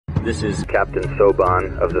This is Captain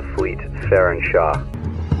Soban of the fleet, Farron Shaw.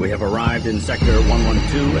 We have arrived in Sector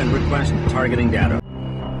 112 and request targeting data.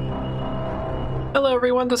 Hello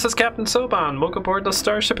everyone, this is Captain Soban. Welcome aboard the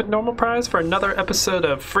Starship at Normal Prize for another episode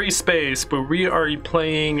of Free Space, where we are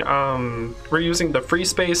playing, we're using the Free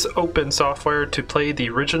Space Open software to play the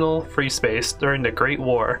original Free Space during the Great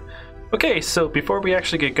War. Okay, so before we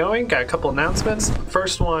actually get going, got a couple announcements.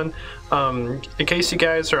 First one, in case you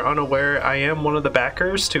guys are unaware, I am one of the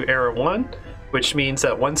backers to Era 1, which means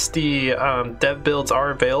that once the dev builds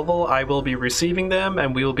are available, I will be receiving them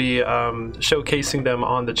and we will be showcasing them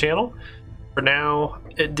on the channel. For now,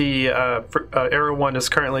 Era 1 is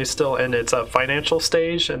currently still in its financial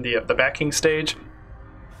stage and the backing stage.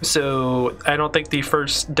 So I don't think the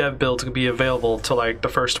first dev build will be available till like the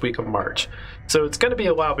first week of March. So it's going to be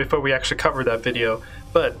a while before we actually cover that video.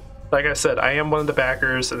 But like I said, I am one of the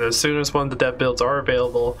backers, and as soon as one of the dev builds are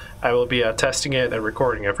available, I will be testing it and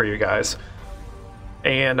recording it for you guys.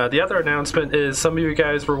 And the other announcement is some of you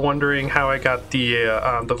guys were wondering how I got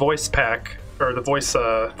the voice pack or the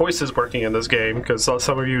voices working in this game, because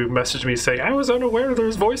some of you messaged me saying I was unaware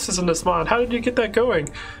there's voices in this mod. How did you get that going?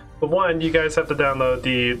 But one, you guys have to download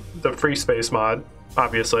the Free Space mod,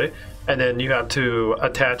 obviously, and then you have to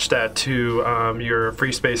attach that to your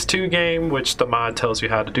Free Space 2 game, which the mod tells you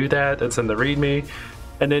how to do that. It's in the README.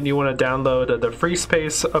 And then you want to download the Free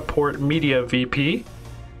Space Port Media VP.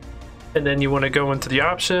 And then you want to go into the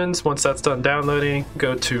options. Once that's done downloading,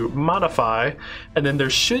 go to Modify, and then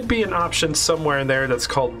there should be an option somewhere in there that's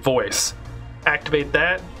called Voice. Activate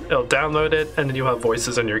that, it'll download it, and then you'll have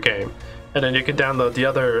voices in your game. And then you can download the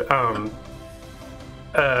other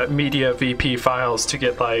media VP files to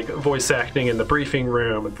get like voice acting in the briefing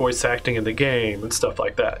room and voice acting in the game and stuff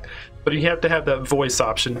like that. But you have to have that voice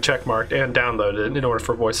option checkmarked and downloaded in order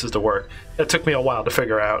for voices to work. That took me a while to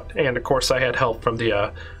figure out, and of course I had help from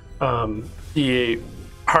the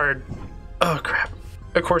Hard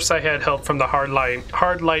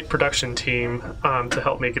Light production team to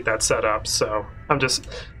help me get that set up. So I'm just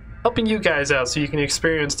helping you guys out so you can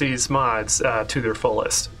experience these mods to their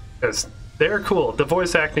fullest, because they're cool. The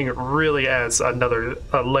voice acting really adds another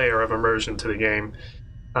layer of immersion to the game,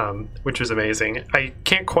 which was amazing. I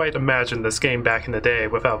can't quite imagine this game back in the day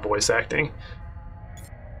without voice acting.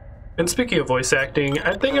 And speaking of voice acting,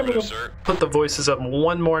 I think I'm going to put the voices up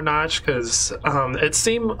one more notch, because it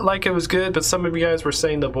seemed like it was good, but some of you guys were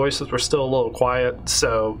saying the voices were still a little quiet,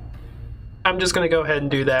 so I'm just going to go ahead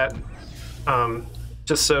and do that.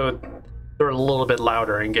 Just so they're a little bit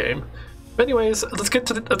louder in game. But anyways,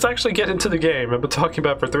 let's actually get into the game. I've been talking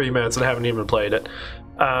about it for 3 minutes and haven't even played it.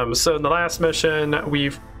 So in the last mission,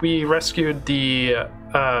 we rescued the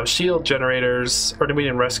shield generators, or we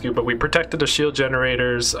didn't rescue, but we protected the shield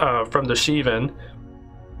generators from the Shivan,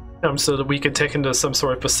 so that we could take into some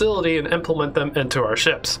sort of facility and implement them into our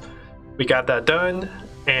ships. We got that done,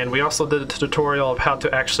 and we also did a tutorial of how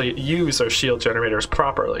to actually use our shield generators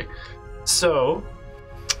properly. So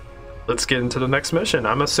let's get into the next mission.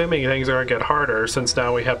 I'm assuming things are going to get harder since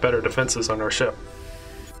now we have better defenses on our ship.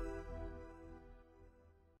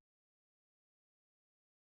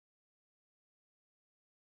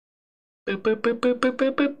 Boop, boop, boop, boop, boop,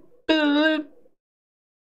 boop, boop, boop.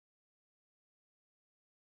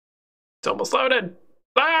 It's almost loaded.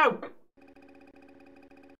 Ah!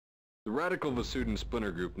 The radical Vasudan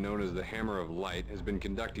splinter group known as the Hammer of Light has been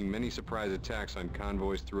conducting many surprise attacks on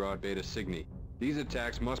convoys throughout Beta Cygni. These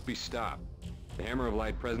attacks must be stopped. The Hammer of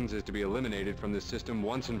Light presence is to be eliminated from this system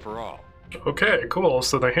once and for all. Okay, cool.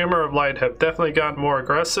 So the Hammer of Light have definitely gotten more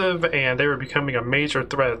aggressive, and they were becoming a major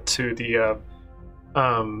threat to the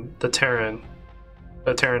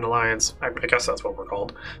Terran Alliance. I guess that's what we're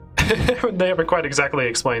called. They haven't quite exactly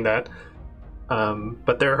explained that.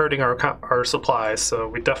 But they're hurting our supplies, so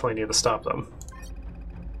we definitely need to stop them.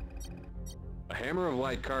 A Hammer of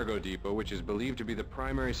Light cargo depot, which is believed to be the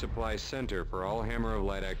primary supply center for all Hammer of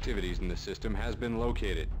Light activities in the system, has been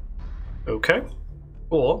located. Okay,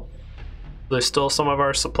 cool. They stole some of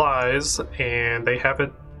our supplies, and they have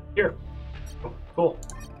it here. Cool.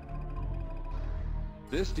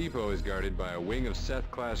 This depot is guarded by a wing of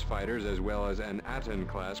Seth-class fighters as well as an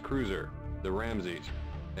Aten-class cruiser, the Ramses.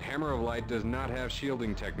 The Hammer of Light does not have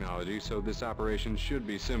shielding technology, so this operation should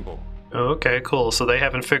be simple. Okay, cool. So they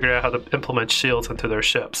haven't figured out how to implement shields into their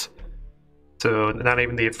ships. So not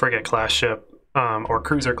even the frigate-class ship or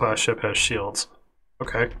cruiser-class ship has shields.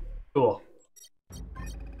 Okay, cool.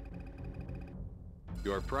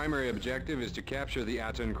 Your primary objective is to capture the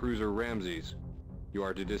Aten cruiser Ramses. You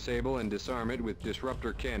are to disable and disarm it with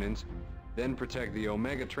disruptor cannons, then protect the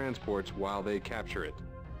Omega transports while they capture it.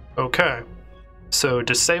 Okay. So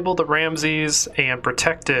disable the Ramses and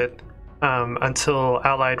protect it until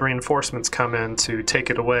Allied reinforcements come in to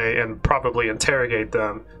take it away and probably interrogate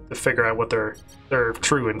them to figure out what their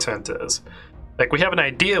true intent is. Like, we have an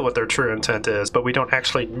idea what their true intent is, but we don't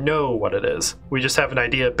actually know what it is. We just have an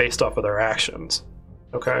idea based off of their actions.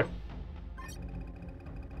 Okay?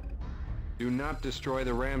 Do not destroy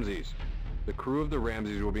the Ramses. The crew of the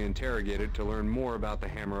Ramses will be interrogated to learn more about the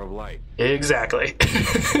Hammer of Light. Exactly.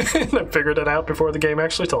 I figured it out before the game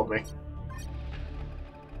actually told me.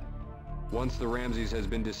 Once the Ramses has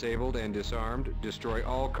been disabled and disarmed, destroy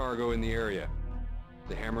all cargo in the area.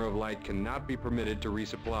 The Hammer of Light cannot be permitted to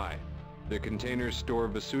resupply. The containers store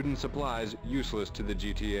Vasudan supplies useless to the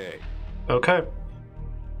GTA. Okay.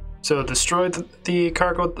 So destroy the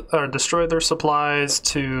cargo, or destroy their supplies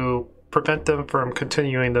to prevent them from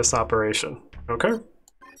continuing this operation. Okay?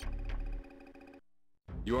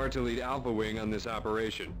 You are to lead Alpha Wing on this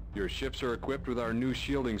operation. Your ships are equipped with our new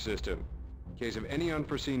shielding system. In case of any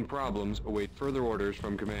unforeseen problems, await further orders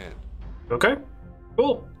from command. Okay,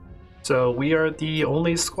 cool. So we are the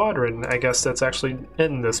only squadron, I guess, that's actually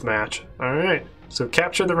in this match. Alright, so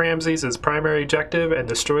capture the Ramses as primary objective and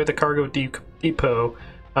destroy the cargo depot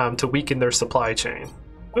to weaken their supply chain.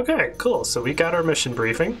 Okay, cool. So we got our mission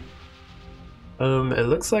briefing. It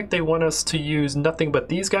looks like they want us to use nothing but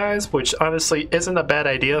these guys, which honestly isn't a bad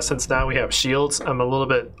idea since now we have shields. I'm a little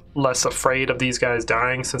bit less afraid of these guys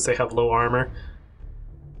dying since they have low armor.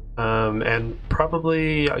 And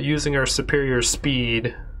probably using our superior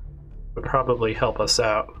speed would probably help us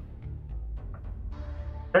out.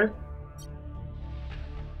 Okay.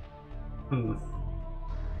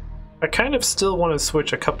 I kind of still want to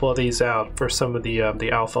switch a couple of these out for some of the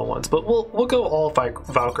alpha ones, but we'll go all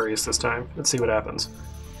Valkyries this time and see what happens.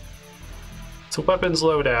 So weapons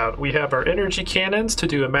loadout. We have our energy cannons to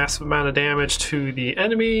do a massive amount of damage to the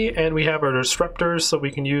enemy, and we have our disruptors so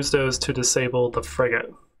we can use those to disable the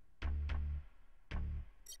frigate.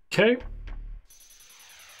 Okay.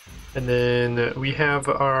 And then we have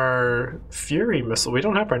our Fury missile. We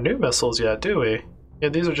don't have our new missiles yet, do we? Yeah,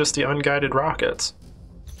 these are just the unguided rockets.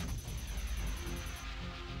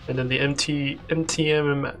 And then the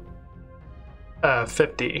MTM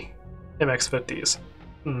 50, MX-50s.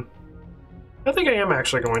 I think I am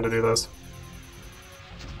actually going to do this.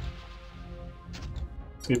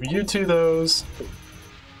 Let's give you two those.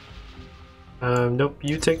 Nope,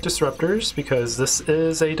 you take disruptors because this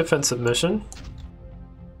is a defensive mission.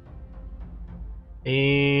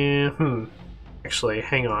 And actually,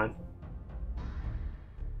 hang on.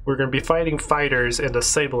 We're going to be fighting fighters and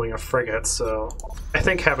disabling a frigate, so I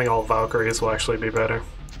think having all Valkyries will actually be better.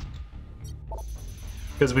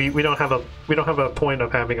 Because we don't have a point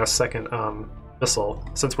of having a second missile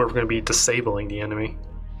since we're going to be disabling the enemy.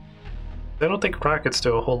 I don't think rockets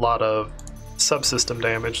do a whole lot of subsystem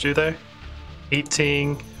damage, do they?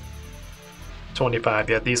 18, 25.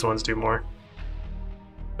 Yeah, these ones do more.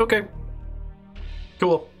 Okay.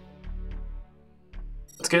 Cool.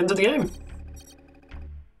 Let's get into the game.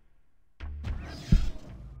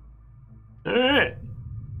 Alright.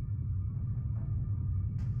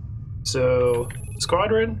 So,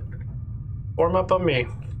 squadron, form up on me.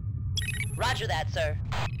 Roger that, sir.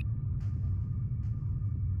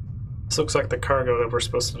 This looks like the cargo that we're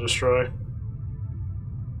supposed to destroy.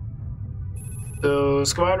 So,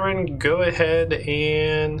 squadron, go ahead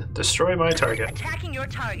and destroy my target. Attacking your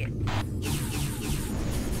target.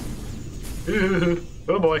 Ooh,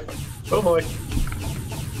 oh boy. Oh boy.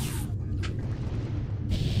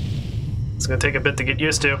 It's gonna take a bit to get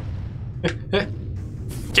used to.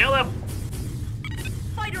 Kill him!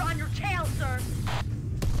 Fighter on your tail, sir.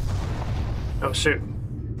 Oh shoot.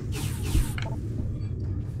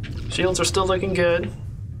 Shields are still looking good.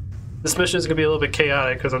 This mission is gonna be a little bit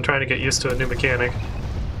chaotic because I'm trying to get used to a new mechanic.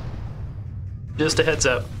 Just a heads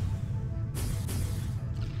up.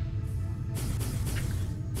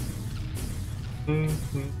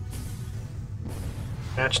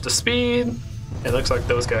 Match the speed. It looks like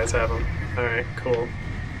those guys have them. Alright, cool.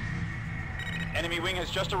 Enemy wing has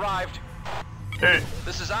just arrived. Alright.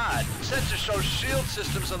 This is odd. Sensors show shield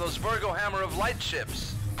systems on those Virgo Hammer of Light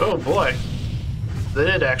ships. Oh boy. They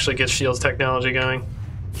did actually get shields technology going.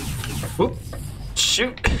 Whoop.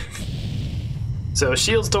 Shoot. So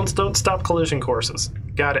shields don't stop collision courses.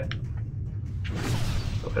 Got it.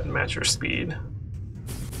 Go ahead and match your speed.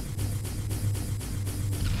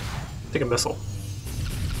 Take a missile.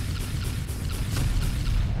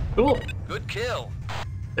 Cool. Good kill.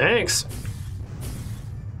 Thanks.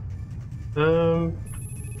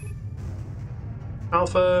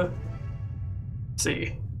 Alpha. Let's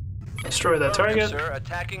see. Destroy that target. Sir,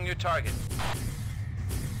 attacking your target.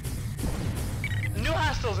 New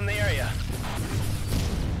hostiles in the area.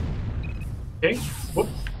 Okay, whoop.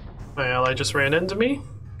 My ally just ran into me.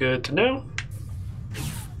 Good to know.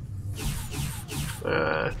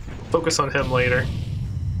 Focus on him later.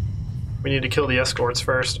 We need to kill the escorts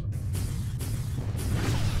first.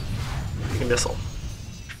 Take a missile.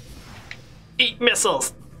 Eat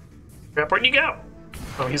missiles! Crap, where'd you go?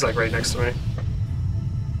 Oh, he's like right next to me.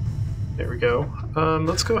 There we go.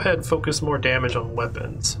 Let's go ahead and focus more damage on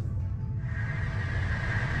weapons.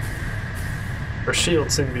 Our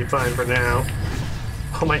shields seem to be fine for now.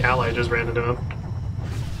 Oh, my ally just ran into him.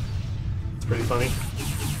 It's pretty funny.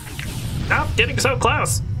 Stop getting so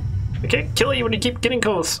close! I can't kill you when you keep getting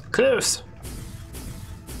close. Close.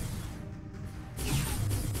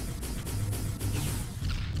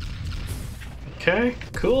 Okay,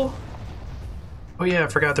 cool. Oh yeah, I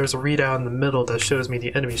forgot there's a readout in the middle that shows me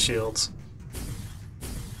the enemy shields.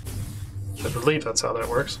 I believe that's how that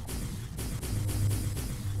works.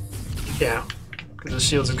 Yeah, because the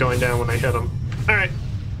shields are going down when I hit him. Alright,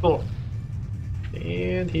 cool.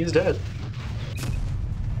 And he's dead.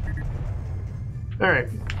 Alright.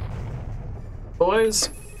 Boys.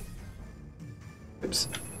 Oops.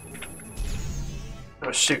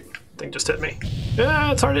 Oh shoot, thing just hit me.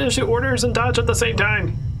 Ah, it's hard to issue orders and dodge at the same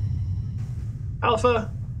time.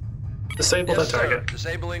 Alpha, disable that target. Sir.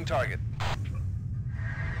 Disabling target.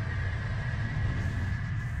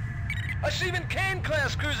 A Sheevan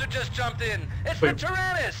Kane-class cruiser just jumped in. It's Wait. the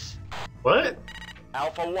Tyrannus. What?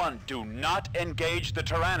 Alpha 1, do not engage the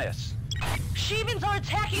Tyrannus. Sheevans are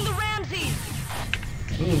attacking the Ramses.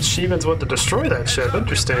 Sheevans want to destroy that ship.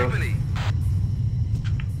 Interesting.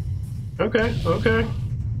 Okay, okay.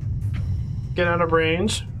 Get out of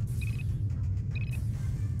range.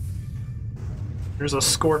 There's a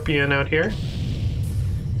scorpion out here.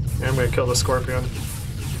 Yeah, I'm gonna kill the scorpion.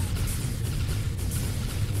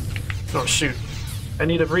 Oh shoot. I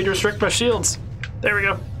need to restrict my shields. There we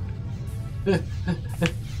go.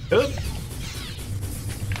 Oop.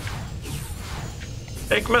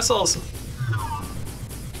 Take missiles.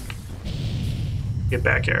 Get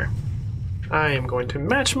back here. I am going to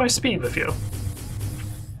match my speed with you.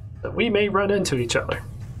 That we may run into each other.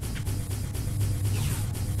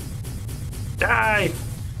 Die!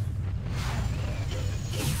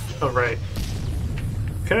 Oh, right.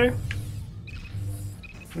 Okay.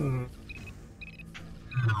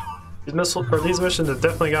 These missions have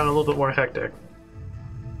definitely gotten a little bit more hectic.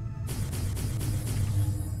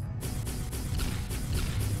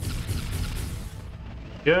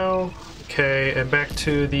 Go. Okay, and back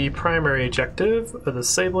to the primary objective of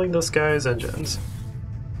disabling this guy's engines.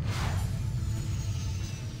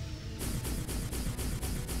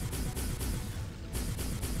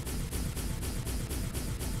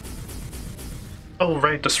 Oh,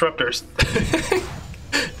 right, disruptors.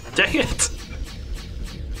 Dang it!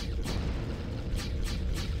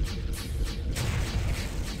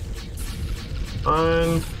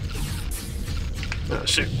 Oh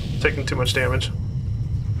shoot, taking too much damage.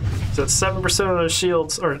 So it's 7% of those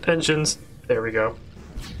shields, or engines. There we go.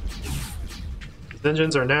 These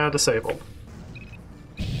engines are now disabled.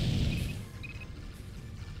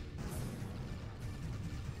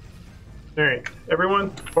 Alright,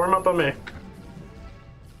 everyone, form up on me.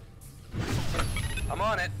 I'm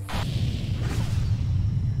on it.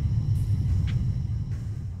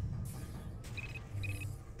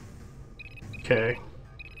 Okay.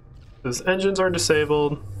 Those engines are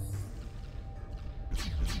disabled.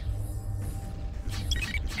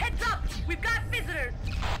 Heads up! We've got visitors!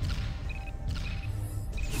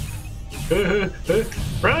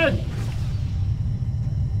 Run!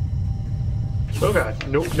 Oh god,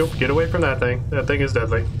 nope, nope, get away from that thing. That thing is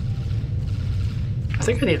deadly. I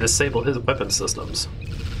think I need to disable his weapon systems.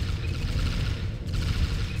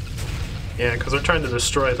 Yeah, because they're trying to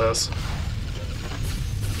destroy this.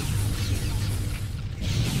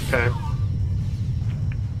 Okay.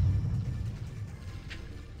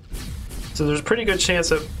 So there's a pretty good chance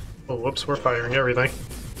that... Oh, whoops, we're firing everything.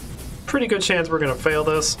 Pretty good chance we're going to fail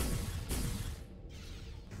this.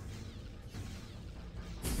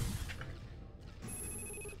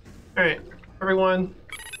 Alright, everyone.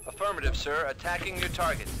 Affirmative, sir. Attacking your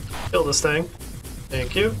target. Kill this thing.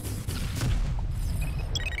 Thank you.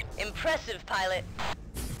 Impressive, pilot.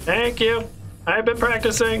 Thank you. I've been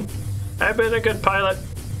practicing. I've been a good pilot.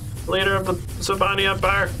 Leader of the Sabani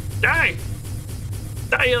Empire. Die!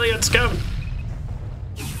 Die, alien scum!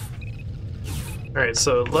 Alright,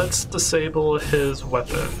 so let's disable his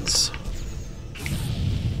weapons.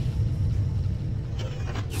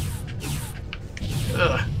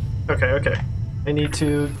 Ugh. Okay, okay. I need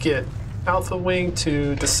to get Alpha Wing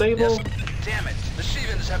to disable. Yes. Damn it. The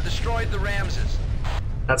Sheevans have destroyed the Ramses.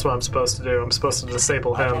 That's what I'm supposed to do. I'm supposed to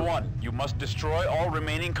disable him. Alpha 1, you must destroy all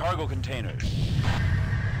remaining cargo containers.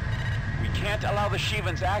 We can't allow the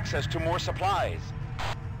Shivans access to more supplies.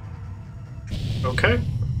 Okay.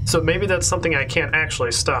 So maybe that's something I can't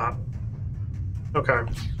actually stop. Okay.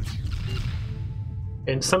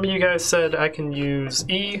 And some of you guys said I can use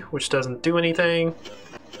E, which doesn't do anything,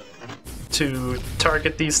 to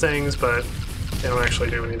target these things, but they don't actually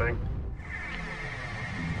do anything.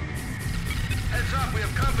 Heads up, we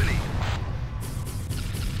have company.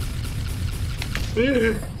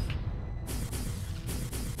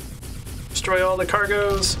 Destroy all the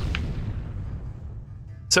cargoes.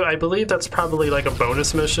 So I believe that's probably like a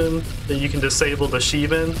bonus mission that you can disable the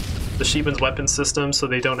Shivan's weapon system, so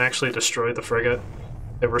they don't actually destroy the frigate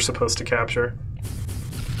that we're supposed to capture.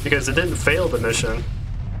 Because it didn't fail the mission,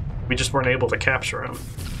 we just weren't able to capture him.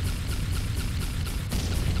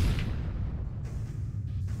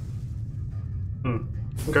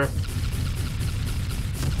 Okay.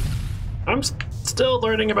 I'm still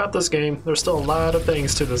learning about this game. There's still a lot of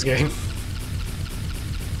things to this game.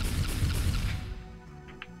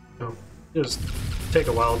 Oh, just take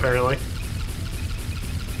a while apparently.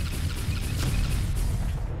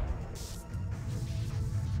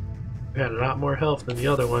 I had a lot more health than the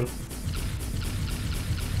other one.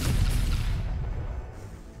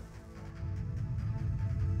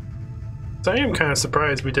 So I am kind of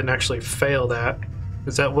surprised we didn't actually fail that,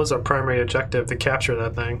 because that was our primary objective, to capture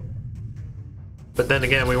that thing. But then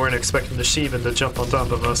again, we weren't expecting the Shivan to jump on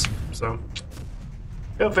top of us, so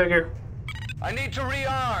go figure. I need to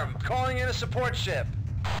rearm. Calling in a support ship.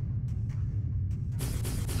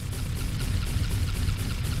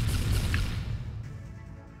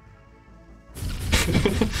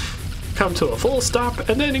 Come to a full stop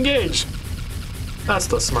and then engage. That's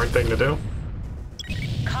the smart thing to do.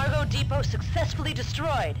 Cargo depot successfully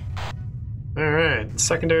destroyed. Alright,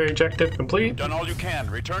 secondary objective complete. Done all you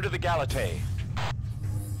can. Return to the Galatay.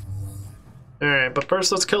 Alright, but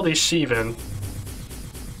first let's kill these Shivan.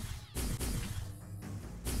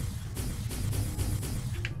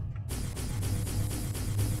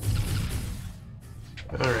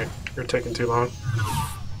 Alright, you're taking too long.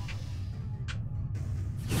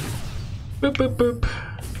 Boop, boop, boop.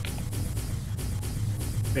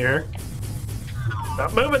 Here.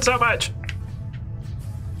 Stop moving so much!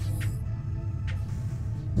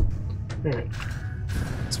 Alright.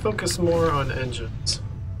 Let's focus more on engines.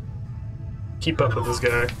 Keep up with this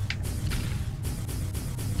guy.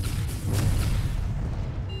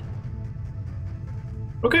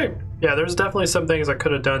 Okay. Yeah, there's definitely some things I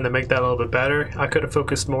could have done to make that a little bit better. I could have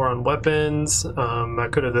focused more on weapons. I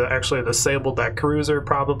could have actually disabled that cruiser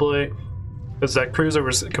probably, because that cruiser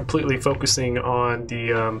was completely focusing on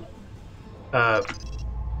the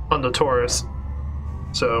Taurus.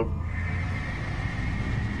 So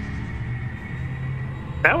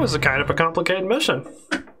that was a kind of a complicated mission.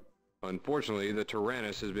 Unfortunately, the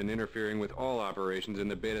Tyrannus has been interfering with all operations in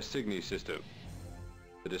the Beta Cygni system.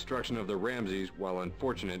 The destruction of the Ramses, while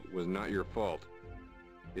unfortunate, was not your fault.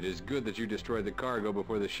 It is good that you destroyed the cargo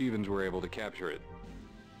before the Shivans were able to capture it.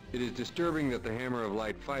 It is disturbing that the Hammer of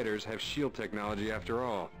Light fighters have shield technology after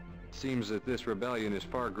all. It seems that this rebellion is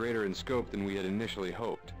far greater in scope than we had initially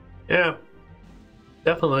hoped. Yeah,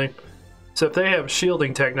 definitely. So if they have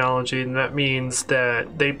shielding technology, then that means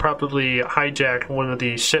that they probably hijacked one of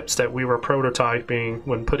the ships that we were prototyping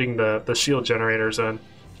when putting the shield generators in,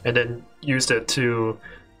 and then used it to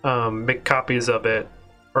make copies of it,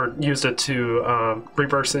 or used it to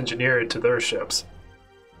reverse engineer it to their ships.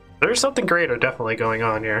 There's something greater definitely going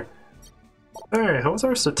on here. Alright, how was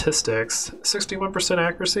our statistics? 61%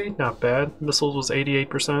 accuracy? Not bad. Missiles was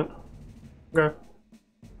 88%. Okay.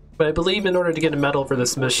 But I believe in order to get a medal for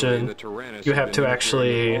this mission, you have to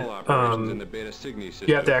actually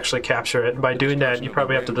capture it. And by doing that, you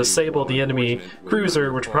probably have to disable the enemy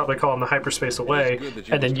cruiser, which will probably call them the hyperspace away,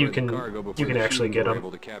 and then you can actually get them.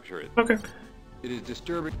 Okay. It is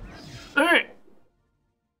disturbing. All right.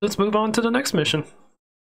 Let's move on to the next mission.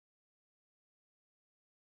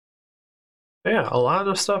 Yeah, a lot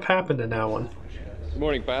of stuff happened in that one. Good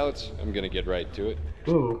morning, pilots. I'm gonna get right to it.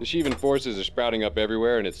 Ooh. The Shivan forces are sprouting up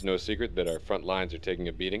everywhere, and it's no secret that our front lines are taking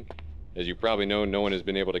a beating. As you probably know, no one has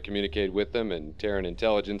been able to communicate with them, and Terran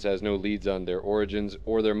intelligence has no leads on their origins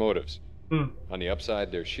or their motives. On the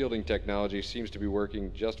upside, their shielding technology seems to be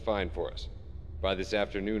working just fine for us. By this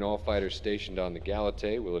afternoon, all fighters stationed on the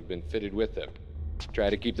Galatay will have been fitted with them. Try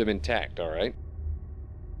to keep them intact, all right?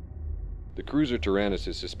 The cruiser Tyrannus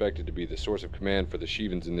is suspected to be the source of command for the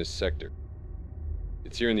Shivans in this sector.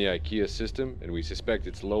 It's here in the IKEA system, and we suspect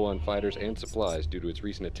it's low on fighters and supplies due to its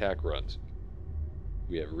recent attack runs.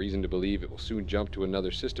 We have reason to believe it will soon jump to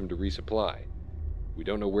another system to resupply. We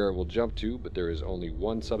don't know where it will jump to, but there is only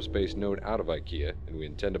one subspace node out of IKEA, and we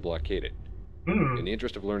intend to blockade it. In the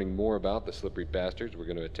interest of learning more about the slippery bastards, we're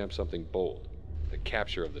going to attempt something bold. The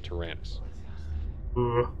capture of the Tyrannus.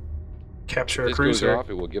 Ooh. Capture If a this goes cruiser. off,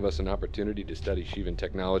 it will give us an opportunity to study Shivan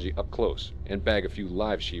technology up close, and bag a few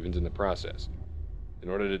live Shivans in the process. In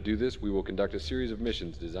order to do this, we will conduct a series of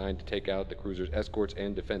missions designed to take out the cruiser's escorts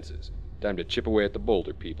and defenses. Time to chip away at the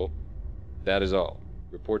boulder, people. That is all.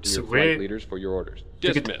 Report to your flight leaders for your orders.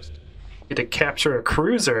 Dismissed. Get to capture a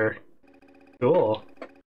cruiser. Cool.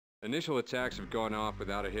 Initial attacks have gone off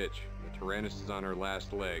without a hitch. The Tyrannus is on her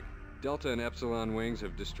last leg. Delta and Epsilon wings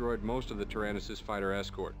have destroyed most of the Tyrannus' fighter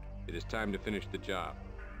escort. It is time to finish the job.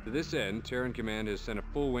 To this end, Terran Command has sent a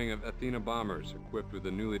full wing of Athena bombers equipped with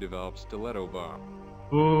the newly developed Stiletto bomb.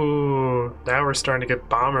 Ooh, now we're starting to get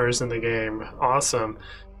bombers in the game. Awesome.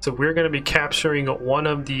 So we're going to be capturing one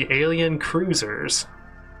of the alien cruisers.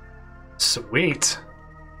 Sweet.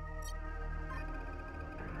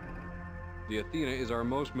 The Athena is our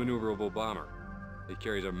most maneuverable bomber. It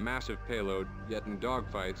carries a massive payload, yet in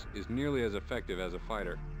dogfights is nearly as effective as a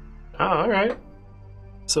fighter. Oh, alright.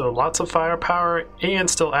 So lots of firepower and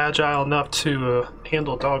still agile enough to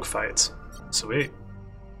handle dogfights. Sweet.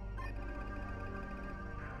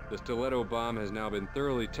 The Stiletto bomb has now been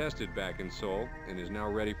thoroughly tested back in Seoul and is now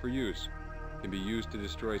ready for use. It can be used to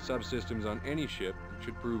destroy subsystems on any ship and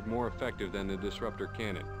should prove more effective than the disruptor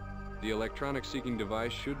cannon. The electronic seeking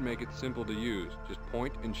device should make it simple to use, just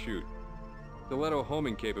point and shoot. Stiletto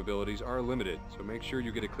homing capabilities are limited, so make sure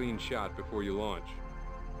you get a clean shot before you launch.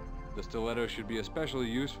 The Stiletto should be especially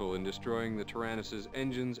useful in destroying the Tyrannus'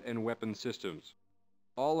 engines and weapon systems.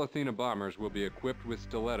 All Athena bombers will be equipped with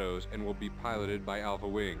Stilettos and will be piloted by Alpha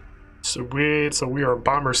Wing. Sweet, so we are a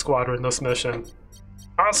bomber squadron this mission.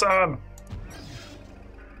 Awesome!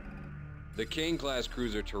 The Kane-class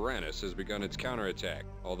cruiser Tyrannus has begun its counterattack.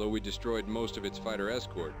 Although we destroyed most of its fighter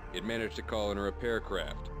escort, it managed to call in a repair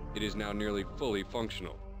craft. It is now nearly fully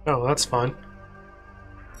functional. Oh, that's fun.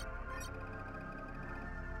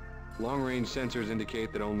 Long-range sensors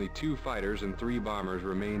indicate that only 2 fighters and 3 bombers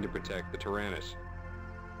remain to protect the Tyrannus.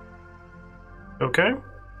 Okay.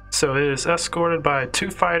 So it is escorted by 2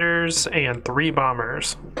 fighters and 3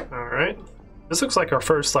 bombers. Alright. This looks like our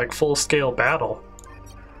first full-scale battle.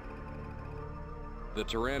 The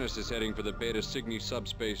Tyrannus is heading for the Beta Cygni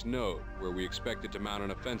subspace node, where we expect it to mount an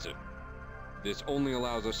offensive. This only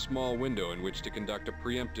allows a small window in which to conduct a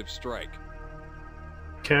preemptive strike.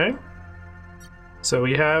 Okay. So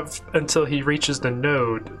we have until he reaches the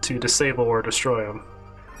node to disable or destroy him.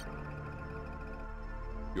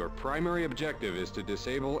 Your primary objective is to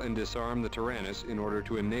disable and disarm the Tyrannus in order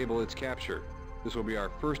to enable its capture. This will be our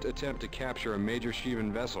first attempt to capture a major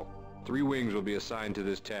Shivan vessel. 3 wings will be assigned to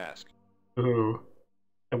this task. Ooh.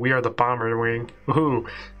 And we are the bomber wing. Ooh.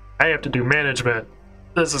 I have to do management.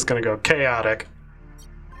 This is gonna go chaotic.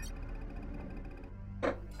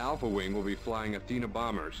 Alpha Wing will be flying Athena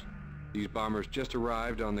bombers. These bombers just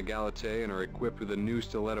arrived on the Galatée and are equipped with a new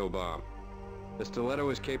Stiletto bomb. The Stiletto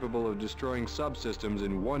is capable of destroying subsystems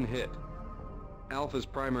in 1 hit. Alpha's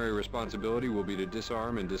primary responsibility will be to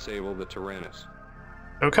disarm and disable the Tyrannus.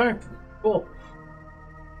 Okay, cool.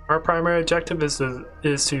 Our primary objective is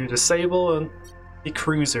to disable the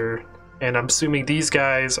cruiser, and I'm assuming these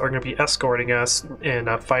guys are going to be escorting us and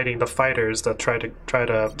fighting the fighters that try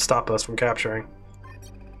to stop us from capturing.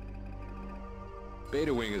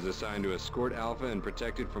 Beta Wing is assigned to escort Alpha and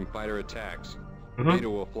protect it from fighter attacks. Mm-hmm. Beta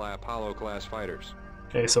will fly Apollo-class fighters.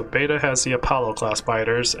 Okay, so Beta has the Apollo-class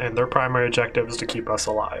fighters, and their primary objective is to keep us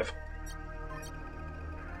alive.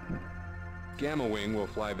 Gamma Wing will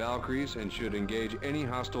fly Valkyries and should engage any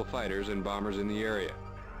hostile fighters and bombers in the area.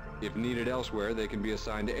 If needed elsewhere, they can be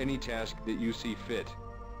assigned to any task that you see fit.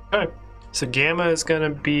 Okay, so Gamma is going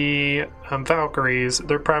to be Valkyries.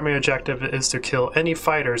 Their primary objective is to kill any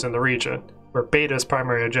fighters in the region, where Beta's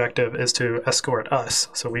primary objective is to escort us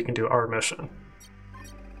so we can do our mission.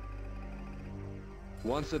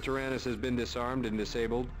 Once the Tyrannus has been disarmed and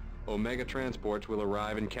disabled, Omega transports will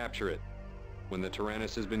arrive and capture it. When the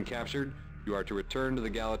Tyrannus has been captured, you are to return to the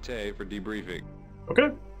Galatée for debriefing. Okay.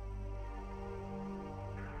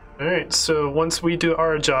 Alright, so once we do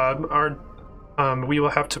our job, we will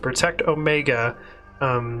have to protect Omega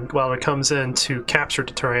while it comes in to capture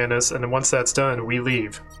the Tyrannus, and then once that's done, we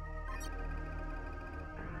leave.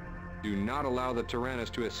 Do not allow the Tyrannus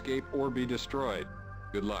to escape or be destroyed.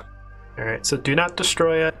 Good luck. Alright, so do not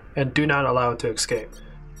destroy it, and do not allow it to escape.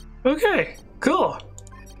 Okay, cool.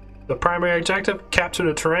 The primary objective, capture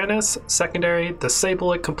the Tyrannus. Secondary,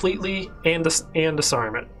 disable it completely and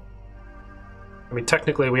disarm it. I mean,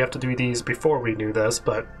 technically we have to do these before we do this,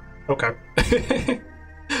 but okay.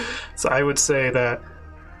 So I would say that,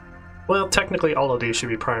 well, technically all of these should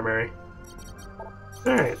be primary.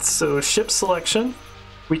 Alright, so ship selection.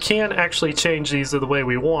 We can actually change these the way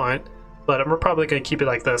we want, but we're probably going to keep it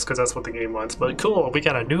like this because that's what the game wants. But cool, we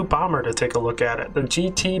got a new bomber to take a look at it. The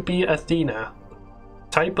GTB Athena.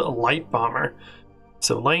 Type light bomber.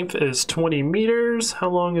 So length is 20 meters. How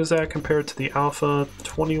long is that compared to the Alpha?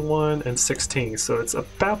 21 and 16. So it's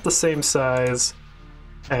about the same size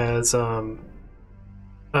as the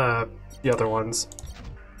other ones.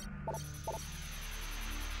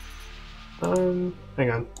 Hang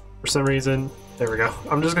on. For some reason, there we go.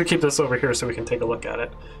 I'm just gonna keep this over here so we can take a look at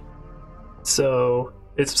it. So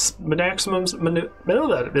its maximum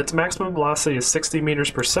velocity is 60 meters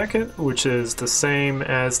per second, which is the same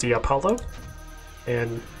as the Apollo.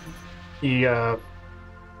 And the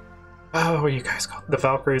what do you guys call it? The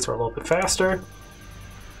Valkyries are a little bit faster.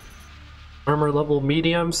 Armor level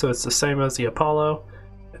medium, so it's the same as the Apollo.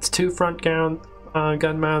 It's 2 front gun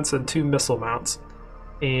mounts and 2 missile mounts.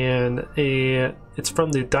 And it's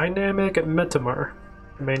from the Dynamic Metamer,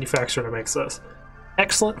 the manufacturer that makes this.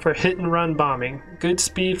 Excellent for hit and run bombing. Good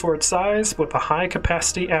speed for its size with a high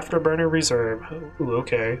capacity afterburner reserve. Ooh,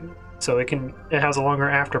 okay. So it has a longer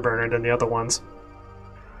afterburner than the other ones.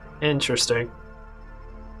 Interesting.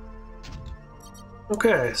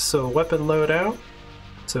 Okay, so weapon loadout.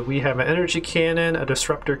 So we have an energy cannon, a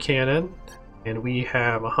disruptor cannon, and we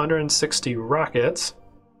have 160 rockets.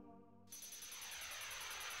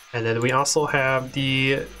 And then we also have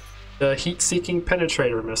the heat-seeking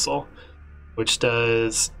penetrator missile, which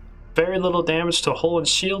does very little damage to hull and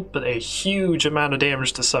shield, but a huge amount of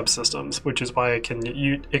damage to subsystems, which is why it can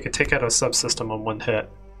take out a subsystem on one hit.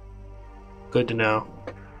 Good to know.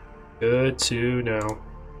 Good to know.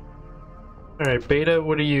 Alright, Beta,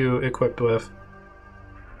 what are you equipped with?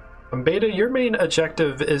 Beta, your main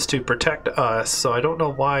objective is to protect us, so I don't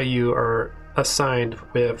know why you are assigned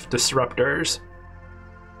with disruptors.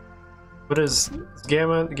 What is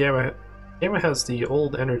Gamma? Gamma has the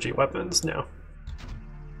old energy weapons now.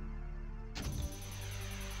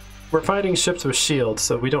 We're fighting ships with shields,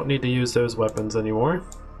 so we don't need to use those weapons anymore.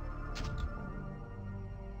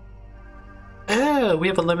 Ah, we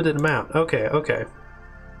have a limited amount. Okay, okay.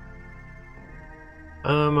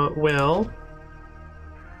 Well...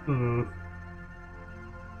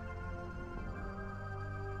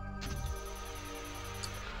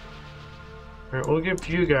 Alright, we'll give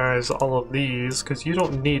you guys all of these, because you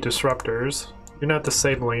don't need disruptors. You're not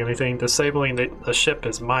disabling anything. Disabling the ship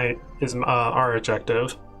is our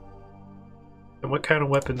objective. And what kind of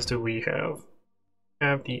weapons do we have? We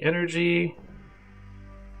have the energy.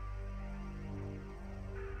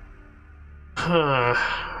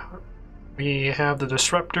 We have the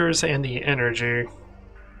disruptors and the energy.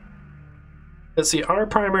 Let's see, our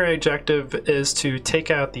primary objective is to take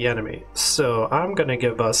out the enemy. So I'm gonna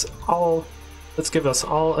give us all, let's give us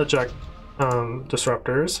all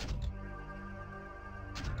disruptors.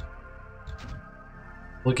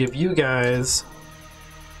 We'll give you guys,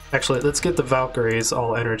 actually let's get the Valkyries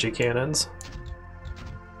all energy cannons.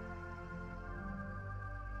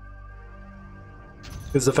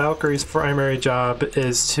 Because the Valkyrie's primary job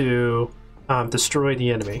is to destroy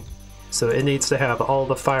the enemy. So it needs to have all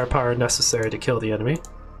the firepower necessary to kill the enemy.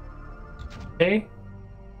 Okay.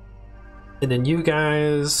 And then you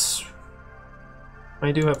guys...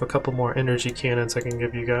 I do have a couple more energy cannons I can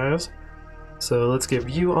give you guys. So let's give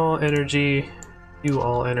you all energy, you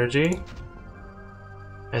all energy.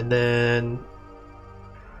 And then...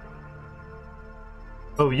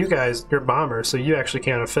 oh, you guys, you're bombers, so you actually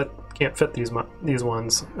can't fit these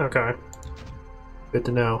ones. Okay. Good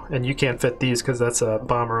to know. And you can't fit these because that's a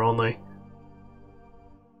bomber only.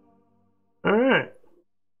 Alright.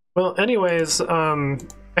 Well, anyways, I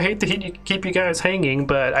hate to keep you guys hanging,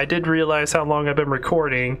 but I did realize how long I've been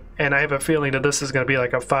recording, and I have a feeling that this is going to be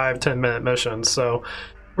like a 5-10 minute mission. So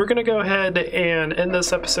we're going to go ahead and end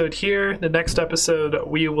this episode here. The next episode,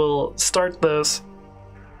 we will start this,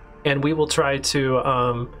 and we will try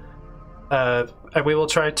to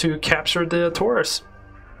capture the Taurus.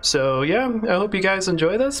 So yeah, I hope you guys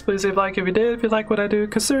enjoy this. Please leave a like if you did. If you like what I do,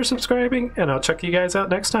 consider subscribing, and I'll check you guys out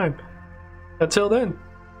next time. Until then,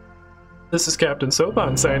 this is Captain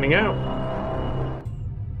Soban signing out.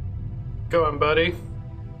 Go on, buddy.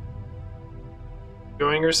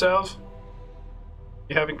 Enjoying yourself?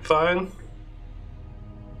 You having fun?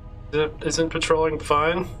 Isn't patrolling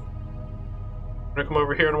fun? Wanna come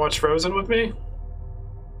over here and watch Frozen with me?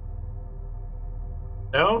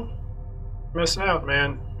 No? You're missing out,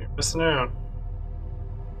 man. You're missing out.